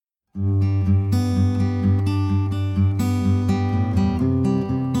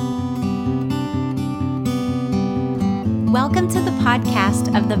Welcome to the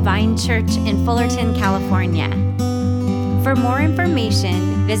podcast of the Vine Church in Fullerton, California. For more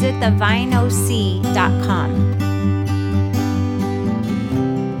information, visit thevineoc.com.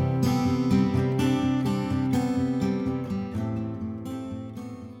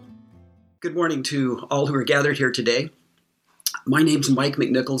 Good morning to all who are gathered here today. My name's Mike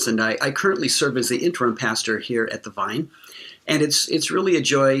McNichols, and I currently serve as the interim pastor here at the Vine. And it's really a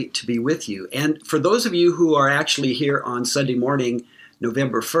joy to be with you. And for those of you who are actually here on Sunday morning,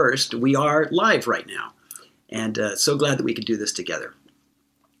 November 1st, we are live right now. And so glad that we could do this together.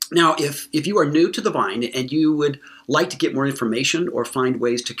 Now, if you are new to the Vine and you would like to get more information or find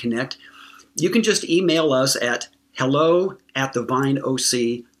ways to connect, you can just email us at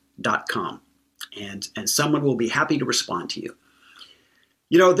hello@thevineoc.com. And someone will be happy to respond to you.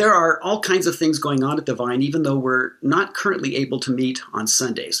 You know, there are all kinds of things going on at the Vine, even though we're not currently able to meet on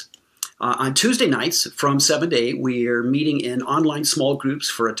Sundays. On Tuesday nights from 7 to 8, we are meeting in online small groups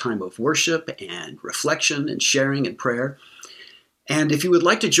for a time of worship and reflection and sharing and prayer. And if you would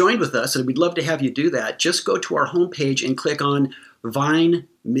like to join with us, and we'd love to have you do that, just go to our homepage and click on Vine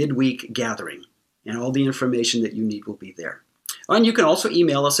Midweek Gathering, and all the information that you need will be there. And you can also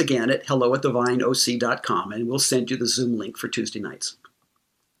email us again at hello@thevineoc.com, and we'll send you the Zoom link for Tuesday nights.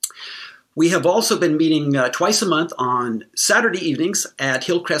 We have also been meeting twice a month on Saturday evenings at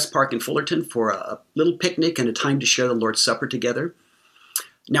Hillcrest Park in Fullerton for a little picnic and a time to share the Lord's Supper together.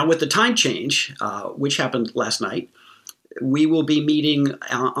 Now, with the time change, which happened last night, we will be meeting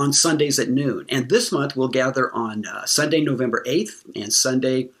on Sundays at noon. And this month, we'll gather on Sunday, November 8th and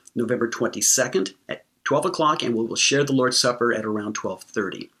Sunday, November 22nd at 12 o'clock, and we will share the Lord's Supper at around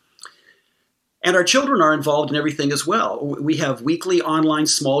 12:30. And our children are involved in everything as well. We have weekly online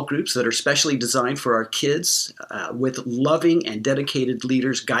small groups that are specially designed for our kids with loving and dedicated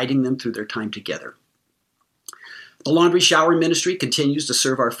leaders guiding them through their time together. The laundry shower ministry continues to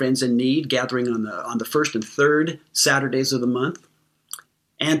serve our friends in need, gathering on the first and third Saturdays of the month.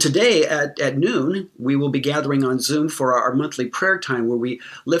 And today at noon, we will be gathering on Zoom for our monthly prayer time where we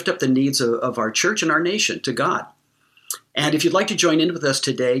lift up the needs of our church and our nation to God. And if you'd like to join in with us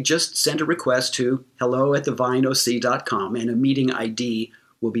today, just send a request to hello@thevineoc.com and a meeting ID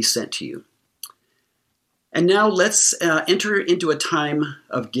will be sent to you. And now let's enter into a time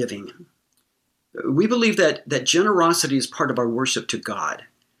of giving. We believe that generosity is part of our worship to God.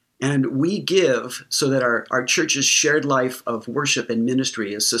 And we give so that our church's shared life of worship and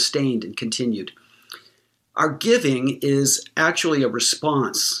ministry is sustained and continued. Our giving is actually a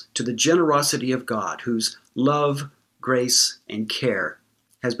response to the generosity of God, whose love, grace, and care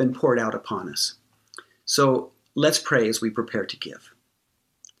has been poured out upon us. So let's pray as we prepare to give.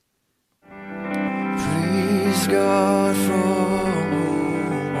 Praise God from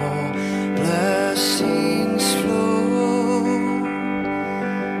whom all blessings flow.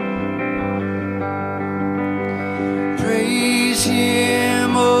 Praise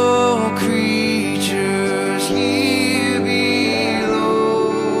Him, O creatures here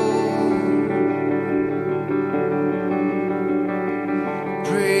below.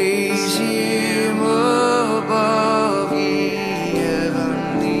 Praise Him above, ye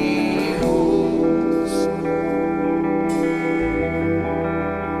heavenly hosts.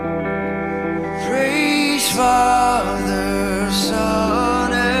 Praise Father,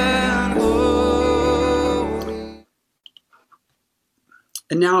 Son, and Holy.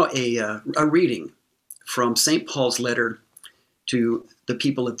 And now a reading from St. Paul's letter to the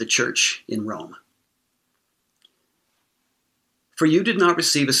people of the church in Rome. For you did not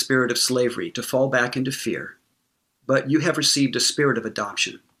receive a spirit of slavery to fall back into fear, but you have received a spirit of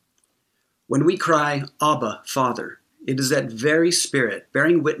adoption. When we cry, Abba, Father, it is that very Spirit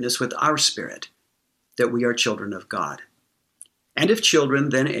bearing witness with our spirit that we are children of God. And if children,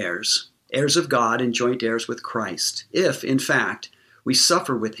 then heirs, heirs of God and joint heirs with Christ, if, in fact, we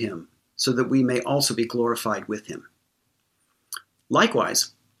suffer with him, so that we may also be glorified with him.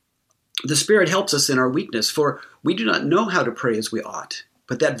 Likewise, the Spirit helps us in our weakness, for we do not know how to pray as we ought,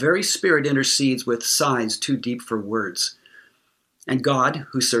 but that very Spirit intercedes with sighs too deep for words. And God,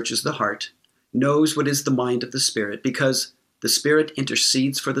 who searches the heart, knows what is the mind of the Spirit, because the Spirit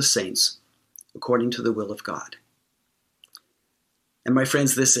intercedes for the saints according to the will of God. And my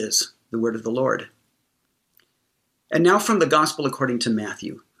friends, this is the word of the Lord. And now from the Gospel according to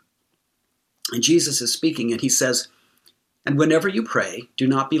Matthew. And Jesus is speaking, and he says, And whenever you pray, do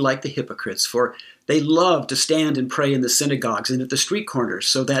not be like the hypocrites, for they love to stand and pray in the synagogues and at the street corners,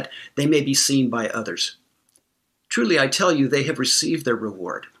 so that they may be seen by others. Truly, I tell you, they have received their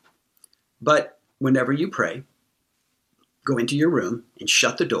reward. But whenever you pray, go into your room and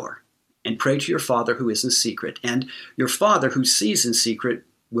shut the door and pray to your Father who is in secret, and your Father who sees in secret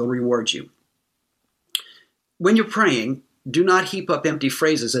will reward you. When you're praying, do not heap up empty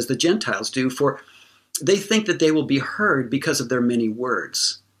phrases as the Gentiles do, for they think that they will be heard because of their many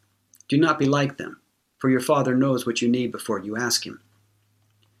words. Do not be like them, for your Father knows what you need before you ask him.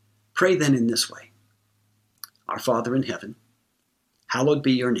 Pray then in this way: Our Father in heaven, hallowed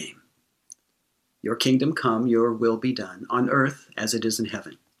be your name. Your kingdom come, your will be done, on earth as it is in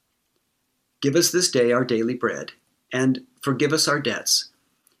heaven. Give us this day our daily bread, and forgive us our debts,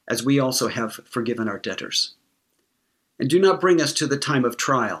 as we also have forgiven our debtors. And do not bring us to the time of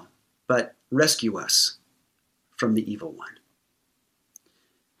trial, but rescue us from the evil one.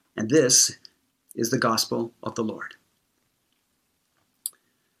 And this is the gospel of the Lord.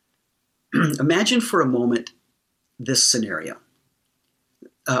 Imagine for a moment this scenario.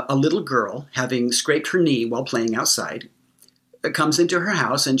 A little girl, having scraped her knee while playing outside, comes into her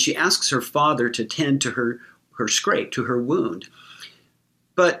house and she asks her father to tend to her scrape, to her wound.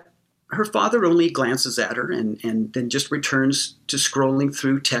 But her father only glances at her and then just returns to scrolling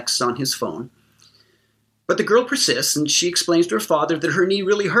through texts on his phone. But the girl persists, and she explains to her father that her knee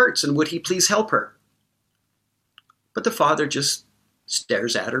really hurts and would he please help her. But the father just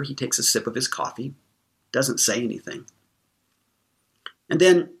stares at her. He takes a sip of his coffee, doesn't say anything. And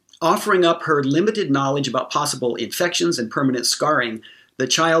then, offering up her limited knowledge about possible infections and permanent scarring, the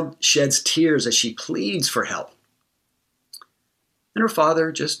child sheds tears as she pleads for help. And her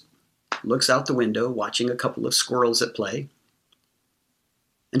father just looks out the window, watching a couple of squirrels at play.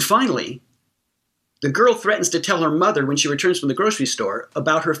 And finally, the girl threatens to tell her mother when she returns from the grocery store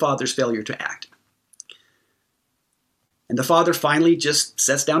about her father's failure to act. And the father finally just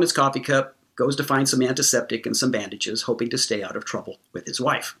sets down his coffee cup, goes to find some antiseptic and some bandages, hoping to stay out of trouble with his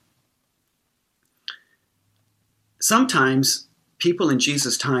wife. Sometimes people in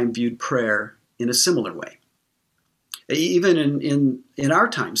Jesus' time viewed prayer in a similar way. Even in our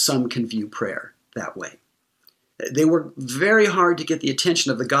time, some can view prayer that way. They work very hard to get the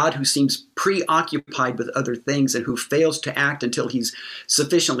attention of the God who seems preoccupied with other things and who fails to act until he's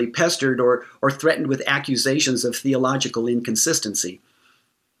sufficiently pestered or threatened with accusations of theological inconsistency.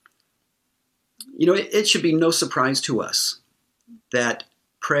 You know, it should be no surprise to us that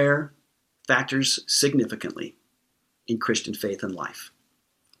prayer factors significantly in Christian faith and life.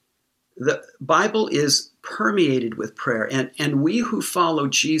 The Bible is permeated with prayer, and we who follow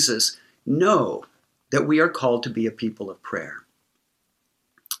Jesus know that we are called to be a people of prayer.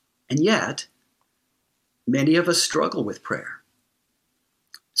 And yet, many of us struggle with prayer.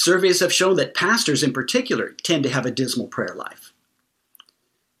 Surveys have shown that pastors in particular tend to have a dismal prayer life.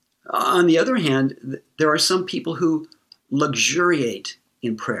 On the other hand, there are some people who luxuriate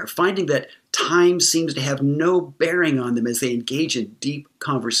in prayer, finding that time seems to have no bearing on them as they engage in deep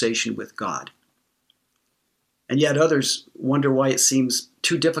conversation with God. And yet others wonder why it seems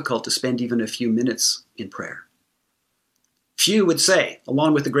too difficult to spend even a few minutes in prayer. Few would say,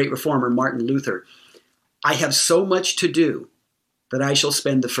 along with the great reformer Martin Luther, "I have so much to do that I shall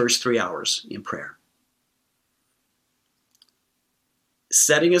spend the first 3 hours in prayer."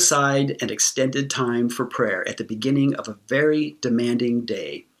 Setting aside an extended time for prayer at the beginning of a very demanding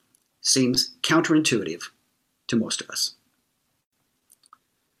day seems counterintuitive to most of us.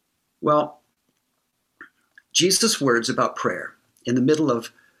 Well, Jesus' words about prayer in the middle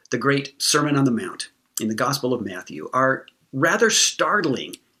of the great Sermon on the Mount in the Gospel of Matthew are rather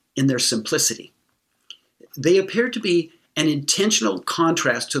startling in their simplicity. They appear to be an intentional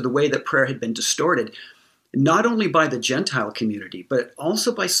contrast to the way that prayer had been distorted, not only by the Gentile community, but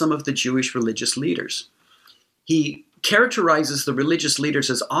also by some of the Jewish religious leaders. He characterizes the religious leaders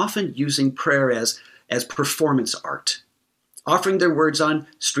as often using prayer as performance art, offering their words on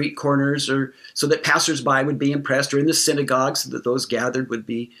street corners or so that passersby would be impressed, or in the synagogues so that those gathered would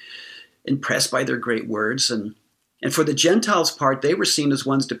be impressed by their great words. And for the Gentiles' part, they were seen as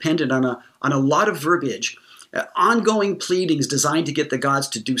ones dependent on a lot of verbiage, ongoing pleadings designed to get the gods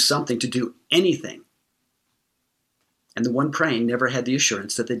to do something, to do anything. And the one praying never had the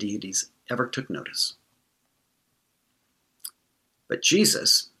assurance that the deities ever took notice. But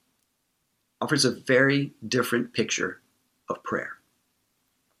Jesus offers a very different picture of prayer.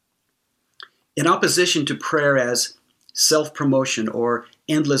 In opposition to prayer as self-promotion or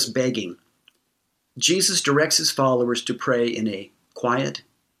endless begging, Jesus directs his followers to pray in a quiet,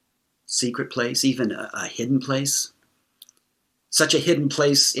 secret place, even a hidden place. Such a hidden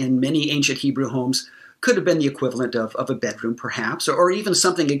place in many ancient Hebrew homes could have been the equivalent of a bedroom, perhaps, or even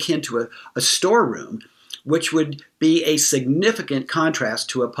something akin to a storeroom, which would be a significant contrast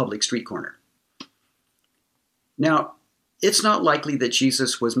to a public street corner. Now, it's not likely that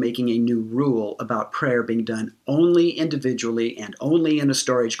Jesus was making a new rule about prayer being done only individually and only in a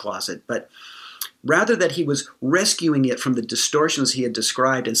storage closet, but rather that he was rescuing it from the distortions he had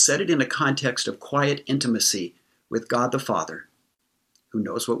described and set it in a context of quiet intimacy with God the Father, who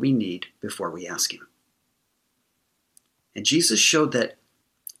knows what we need before we ask him. And Jesus showed that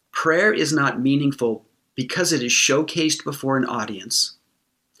prayer is not meaningful because it is showcased before an audience,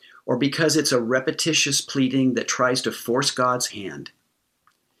 or because it's a repetitious pleading that tries to force God's hand.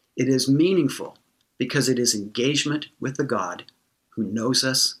 It is meaningful because it is engagement with the God who knows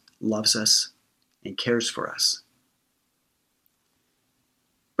us, loves us, and cares for us.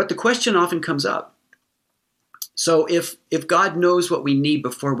 But the question often comes up. So if God knows what we need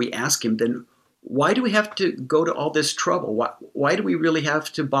before we ask him, then why do we have to go to all this trouble? Why do we really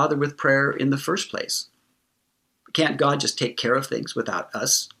have to bother with prayer in the first place? Can't God just take care of things without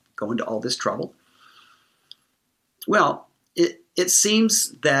us going to all this trouble? Well, it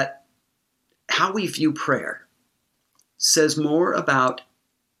seems that how we view prayer says more about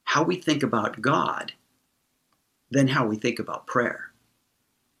how we think about God than how we think about prayer.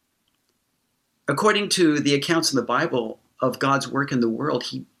 According to the accounts in the Bible of God's work in the world,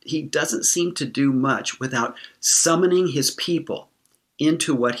 he doesn't seem to do much without summoning his people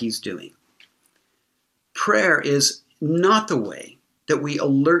into what he's doing. Prayer is not the way that we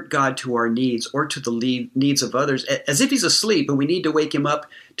alert God to our needs or to the needs of others, as if he's asleep and we need to wake him up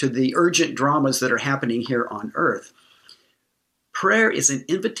to the urgent dramas that are happening here on earth. Prayer is an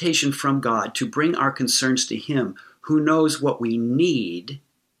invitation from God to bring our concerns to him, who knows what we need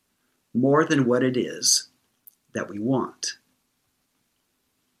more than what it is that we want.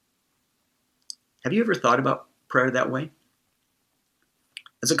 Have you ever thought about prayer that way?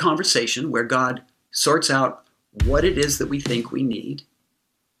 As a conversation where God sorts out what it is that we think we need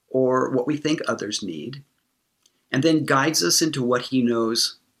or what we think others need, and then guides us into what he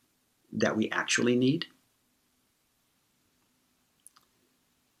knows that we actually need?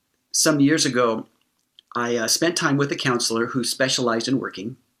 Some years ago, I spent time with a counselor who specialized in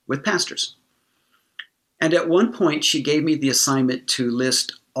working with pastors. And at one point, she gave me the assignment to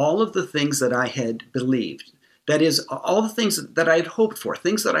list all of the things that I had believed. That is, all the things that I had hoped for,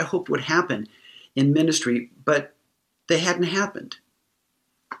 things that I hoped would happen in ministry, but they hadn't happened.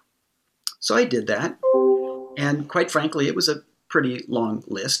 So I did that. And quite frankly, it was a pretty long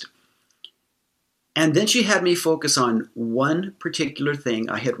list. And then she had me focus on one particular thing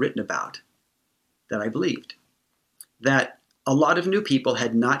I had written about that I believed. That a lot of new people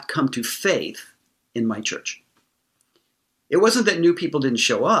had not come to faith in my church. It wasn't that new people didn't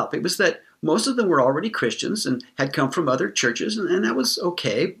show up. It was that most of them were already Christians and had come from other churches, and that was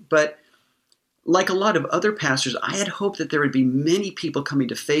okay. But like a lot of other pastors, I had hoped that there would be many people coming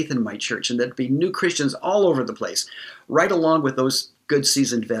to faith in my church and there'd be new Christians all over the place, right along with those good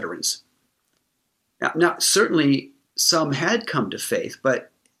seasoned veterans. Now, certainly some had come to faith,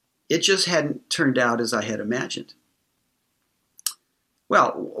 but it just hadn't turned out as I had imagined.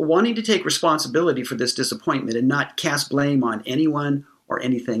 Well, wanting to take responsibility for this disappointment and not cast blame on anyone or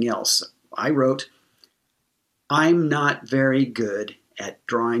anything else, I wrote, "I'm not very good at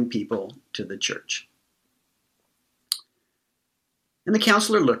drawing people to the church." And the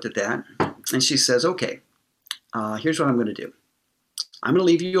counselor looked at that and she says, "Okay, here's what I'm going to do. I'm going to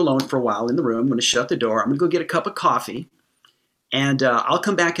leave you alone for a while in the room. I'm going to shut the door. I'm going to go get a cup of coffee, and I'll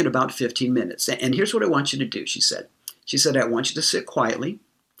come back in about 15 minutes. And here's what I want you to do," she said. She said, "I want you to sit quietly,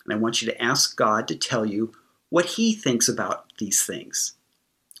 and I want you to ask God to tell you what he thinks about these things.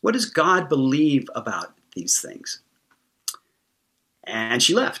 What does God believe about these things?" And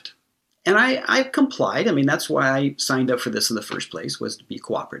she left. And I complied. I mean, that's why I signed up for this in the first place, was to be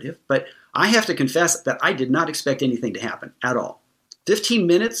cooperative. But I have to confess that I did not expect anything to happen at all. 15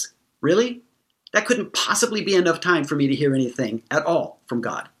 minutes? Really? That couldn't possibly be enough time for me to hear anything at all from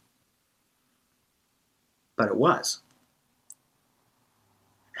God. But it was.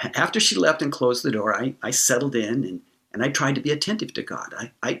 After she left and closed the door, I settled in and I tried to be attentive to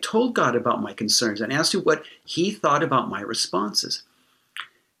God. I told God about my concerns and asked him what he thought about my responses.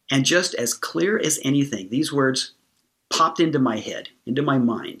 And just as clear as anything, these words popped into my head, into my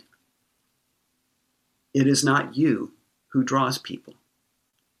mind. "It is not you who draws people.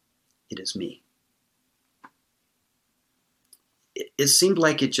 It is me." It seemed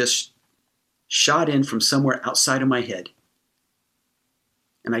like it just shot in from somewhere outside of my head.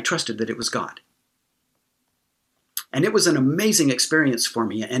 And I trusted that it was God. And it was an amazing experience for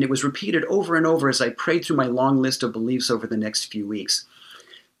me, and it was repeated over and over as I prayed through my long list of beliefs over the next few weeks.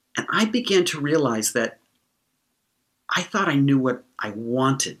 And I began to realize that I thought I knew what I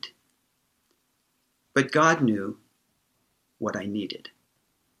wanted, but God knew what I needed.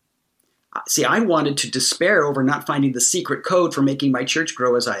 See, I wanted to despair over not finding the secret code for making my church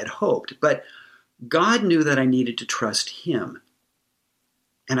grow as I had hoped, but God knew that I needed to trust Him,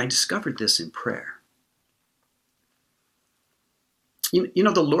 and I discovered this in prayer. You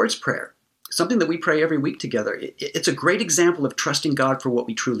know, the Lord's Prayer, something that we pray every week together, it's a great example of trusting God for what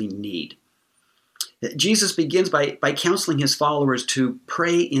we truly need. Jesus begins by counseling His followers to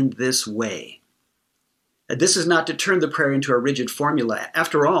pray in this way. This is not to turn the prayer into a rigid formula.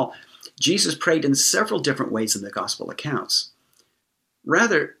 After all, Jesus prayed in several different ways in the gospel accounts.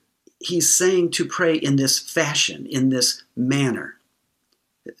 Rather, He's saying to pray in this fashion, in this manner.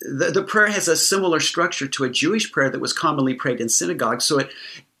 The prayer has a similar structure to a Jewish prayer that was commonly prayed in synagogues, so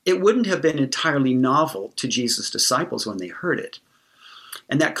it wouldn't have been entirely novel to Jesus' disciples when they heard it.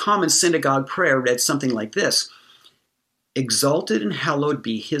 And that common synagogue prayer read something like this: "Exalted and hallowed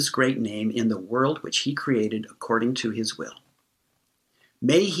be His great name in the world which He created according to His will.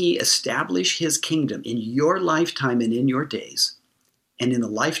 May He establish His kingdom in your lifetime and in your days, and in the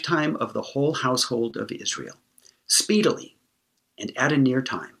lifetime of the whole household of Israel, speedily and at a near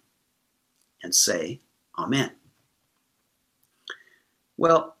time." And say, Amen.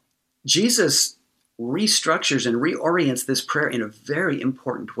 Well, Jesus restructures and reorients this prayer in a very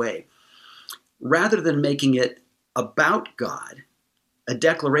important way. Rather than making it about God, a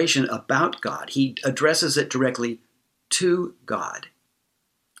declaration about God, He addresses it directly to God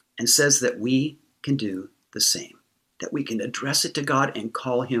and says that we can do the same, that we can address it to God and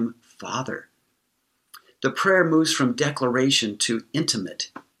call Him Father. The prayer moves from declaration to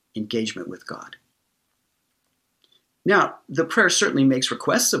intimate engagement with God. Now, the prayer certainly makes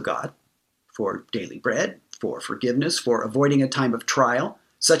requests of God for daily bread, for forgiveness, for avoiding a time of trial,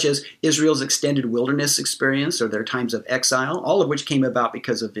 such as Israel's extended wilderness experience or their times of exile, all of which came about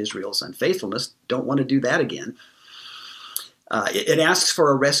because of Israel's unfaithfulness. Don't want to do that again. It asks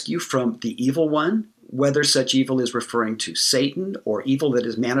for a rescue from the evil one, whether such evil is referring to Satan or evil that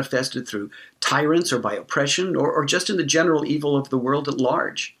is manifested through tyrants or by oppression or just in the general evil of the world at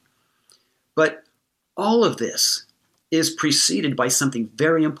large. But all of this is preceded by something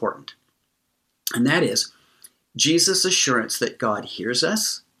very important, and that is Jesus' assurance that God hears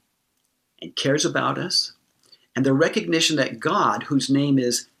us and cares about us, and the recognition that God, whose name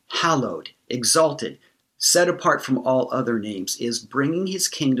is hallowed, exalted, set apart from all other names, is bringing His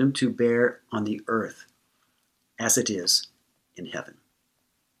kingdom to bear on the earth as it is in heaven.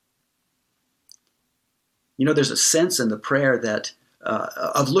 You know, there's a sense in the prayer that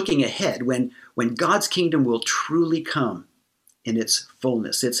of looking ahead when God's kingdom will truly come in its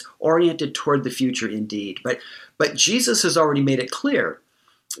fullness. It's oriented toward the future indeed. But Jesus has already made it clear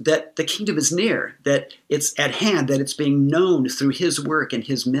that the kingdom is near, that it's at hand, that it's being known through His work and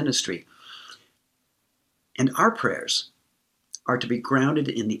His ministry. And our prayers are to be grounded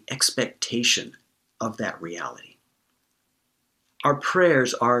in the expectation of that reality. Our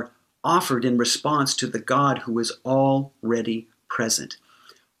prayers are offered in response to the God who is already present,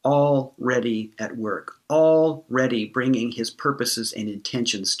 already at work, already bringing His purposes and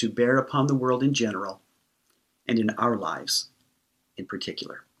intentions to bear upon the world in general and in our lives in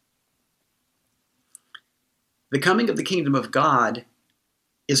particular. The coming of the kingdom of God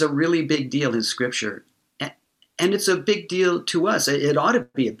is a really big deal in Scripture, and it's a big deal to us. It ought to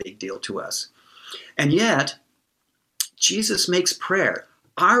be a big deal to us. And yet, Jesus makes prayer,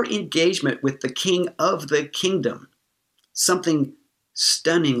 our engagement with the King of the kingdom, something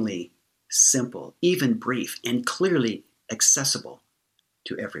stunningly simple, even brief, and clearly accessible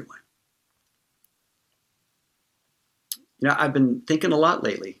to everyone. You know, I've been thinking a lot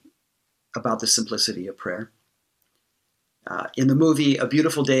lately about the simplicity of prayer. In the movie A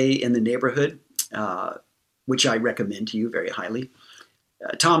Beautiful Day in the Neighborhood, which I recommend to you very highly,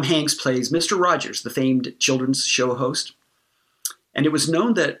 Tom Hanks plays Mr. Rogers, the famed children's show host. And it was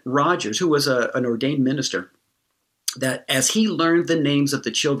known that Rogers, who was an ordained minister, that as he learned the names of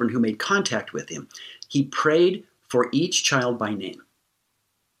the children who made contact with him, he prayed for each child by name.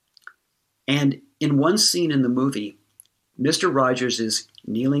 And in one scene in the movie, Mr. Rogers is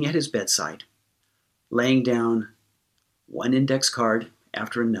kneeling at his bedside, laying down one index card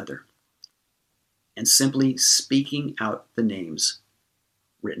after another, and simply speaking out the names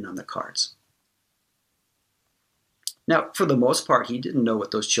written on the cards. Now, for the most part, he didn't know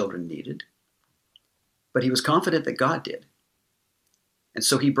what those children needed, but he was confident that God did. And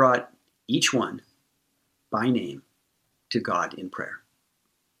so he brought each one by name to God in prayer.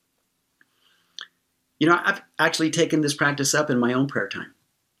 You know, I've actually taken this practice up in my own prayer time.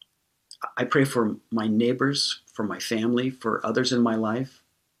 I pray for my neighbors, for my family, for others in my life.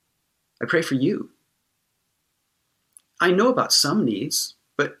 I pray for you. I know about some needs,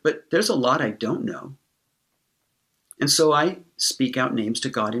 but there's a lot I don't know. And so I speak out names to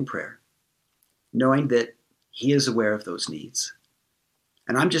God in prayer, knowing that He is aware of those needs.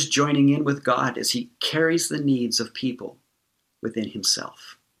 And I'm just joining in with God as He carries the needs of people within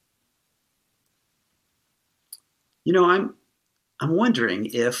Himself. You know, I'm wondering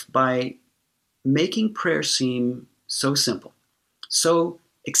if by making prayer seem so simple, so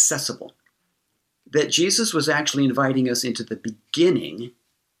accessible, that Jesus was actually inviting us into the beginning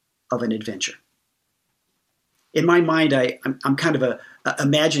of an adventure. In my mind, I'm kind of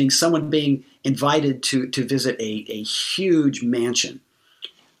imagining someone being invited to visit a huge mansion.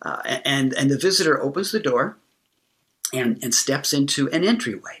 And the visitor opens the door and steps into an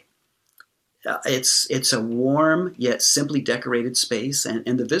entryway. It's a warm yet simply decorated space,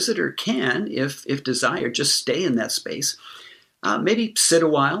 and the visitor can, if desired, just stay in that space. Maybe sit a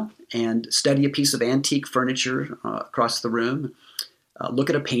while and study a piece of antique furniture across the room, look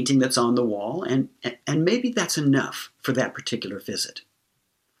at a painting that's on the wall, and maybe that's enough for that particular visit.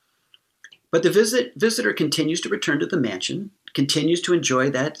 But the visitor continues to return to the mansion, continues to enjoy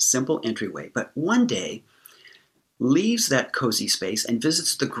that simple entryway, but one day leaves that cozy space and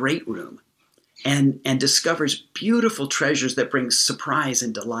visits the great room and discovers beautiful treasures that bring surprise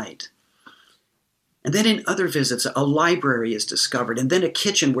and delight. And then in other visits, a library is discovered, and then a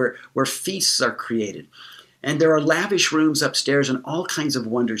kitchen where feasts are created. And there are lavish rooms upstairs and all kinds of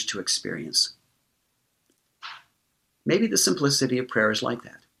wonders to experience. Maybe the simplicity of prayer is like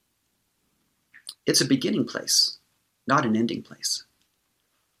that. It's a beginning place, not an ending place.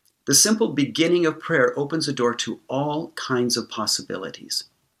 The simple beginning of prayer opens a door to all kinds of possibilities.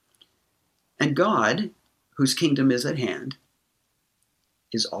 And God, whose kingdom is at hand,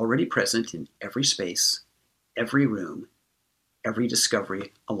 is already present in every space, every room, every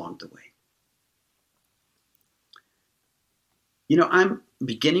discovery along the way. You know, I'm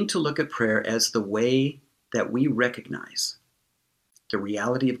beginning to look at prayer as the way that we recognize the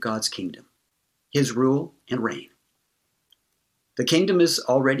reality of God's kingdom, His rule and reign. The kingdom is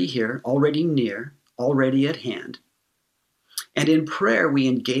already here, already near, already at hand. And in prayer, we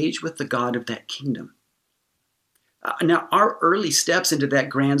engage with the God of that kingdom. Now, our early steps into that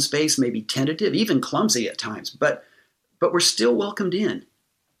grand space may be tentative, even clumsy at times, but we're still welcomed in,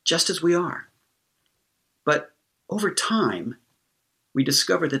 just as we are. But over time, we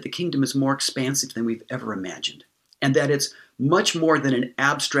discover that the kingdom is more expansive than we've ever imagined, and that it's much more than an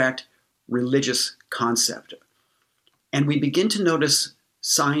abstract religious concept. And we begin to notice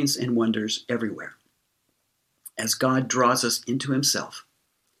signs and wonders everywhere as God draws us into Himself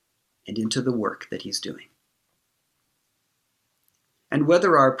and into the work that He's doing. And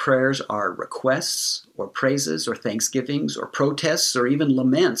whether our prayers are requests or praises or thanksgivings or protests or even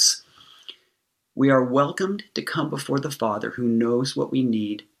laments, we are welcomed to come before the Father who knows what we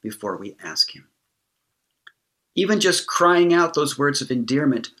need before we ask Him. Even just crying out those words of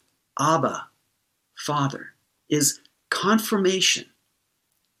endearment, Abba, Father, is confirmation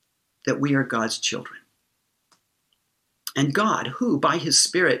that we are God's children. And God, who by His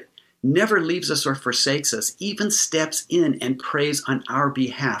Spirit never leaves us or forsakes us, even steps in and prays on our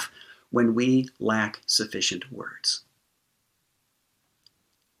behalf when we lack sufficient words.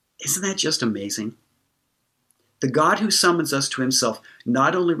 Isn't that just amazing? The God who summons us to Himself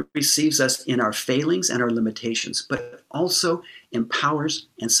not only receives us in our failings and our limitations, but also empowers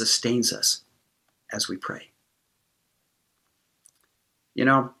and sustains us as we pray. You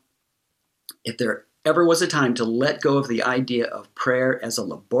know, if there ever was a time to let go of the idea of prayer as a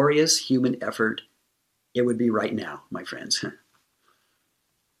laborious human effort, it would be right now, my friends.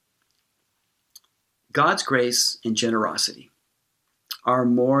 God's grace and generosity are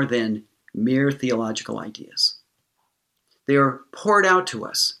more than mere theological ideas. They are poured out to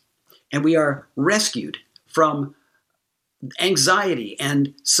us, and we are rescued from anxiety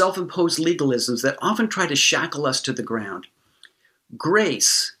and self-imposed legalisms that often try to shackle us to the ground.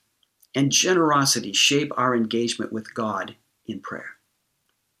 Grace and generosity shape our engagement with God in prayer.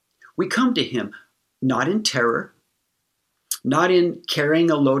 We come to Him not in terror, not in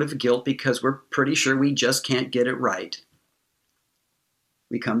carrying a load of guilt because we're pretty sure we just can't get it right.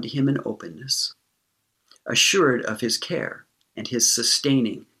 We come to Him in openness, assured of His care and His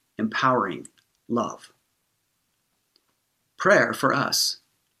sustaining, empowering love. Prayer for us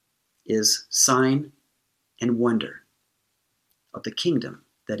is sign and wonder of the kingdom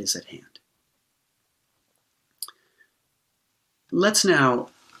that is at hand. Let's now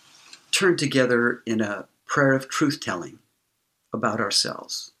turn together in a prayer of truth-telling about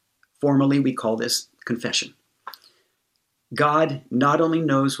ourselves. Formally, we call this confession. God not only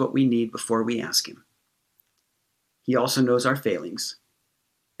knows what we need before we ask Him, He also knows our failings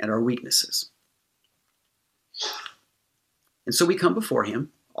and our weaknesses. And so we come before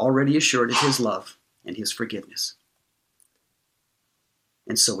him, already assured of his love and his forgiveness.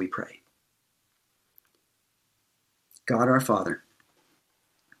 And so we pray. God our Father,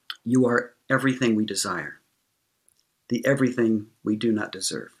 you are everything we desire, the everything we do not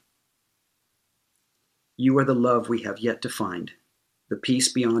deserve. You are the love we have yet to find, the peace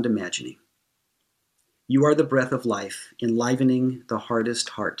beyond imagining. You are the breath of life, enlivening the hardest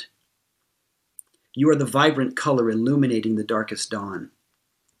heart. You are the vibrant color illuminating the darkest dawn.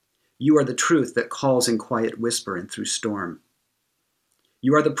 You are the truth that calls in quiet whisper and through storm.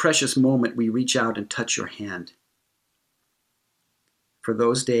 You are the precious moment we reach out and touch your hand. For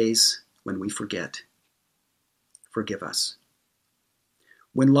those days when we forget, forgive us.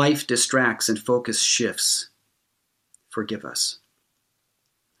 When life distracts and focus shifts, forgive us.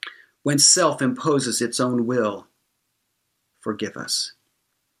 When self imposes its own will, forgive us.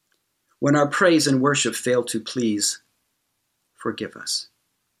 When our praise and worship fail to please, forgive us.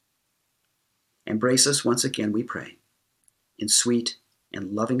 Embrace us once again, we pray, in sweet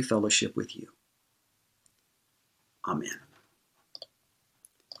and loving fellowship with you. Amen.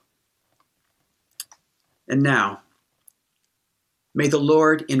 And now, may the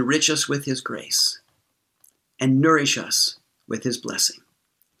Lord enrich us with his grace and nourish us with his blessing.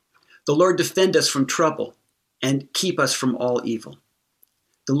 The Lord defend us from trouble and keep us from all evil.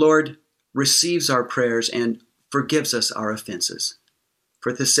 The Lord receives our prayers and forgives us our offenses.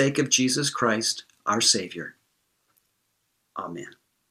 For the sake of Jesus Christ, our Savior. Amen.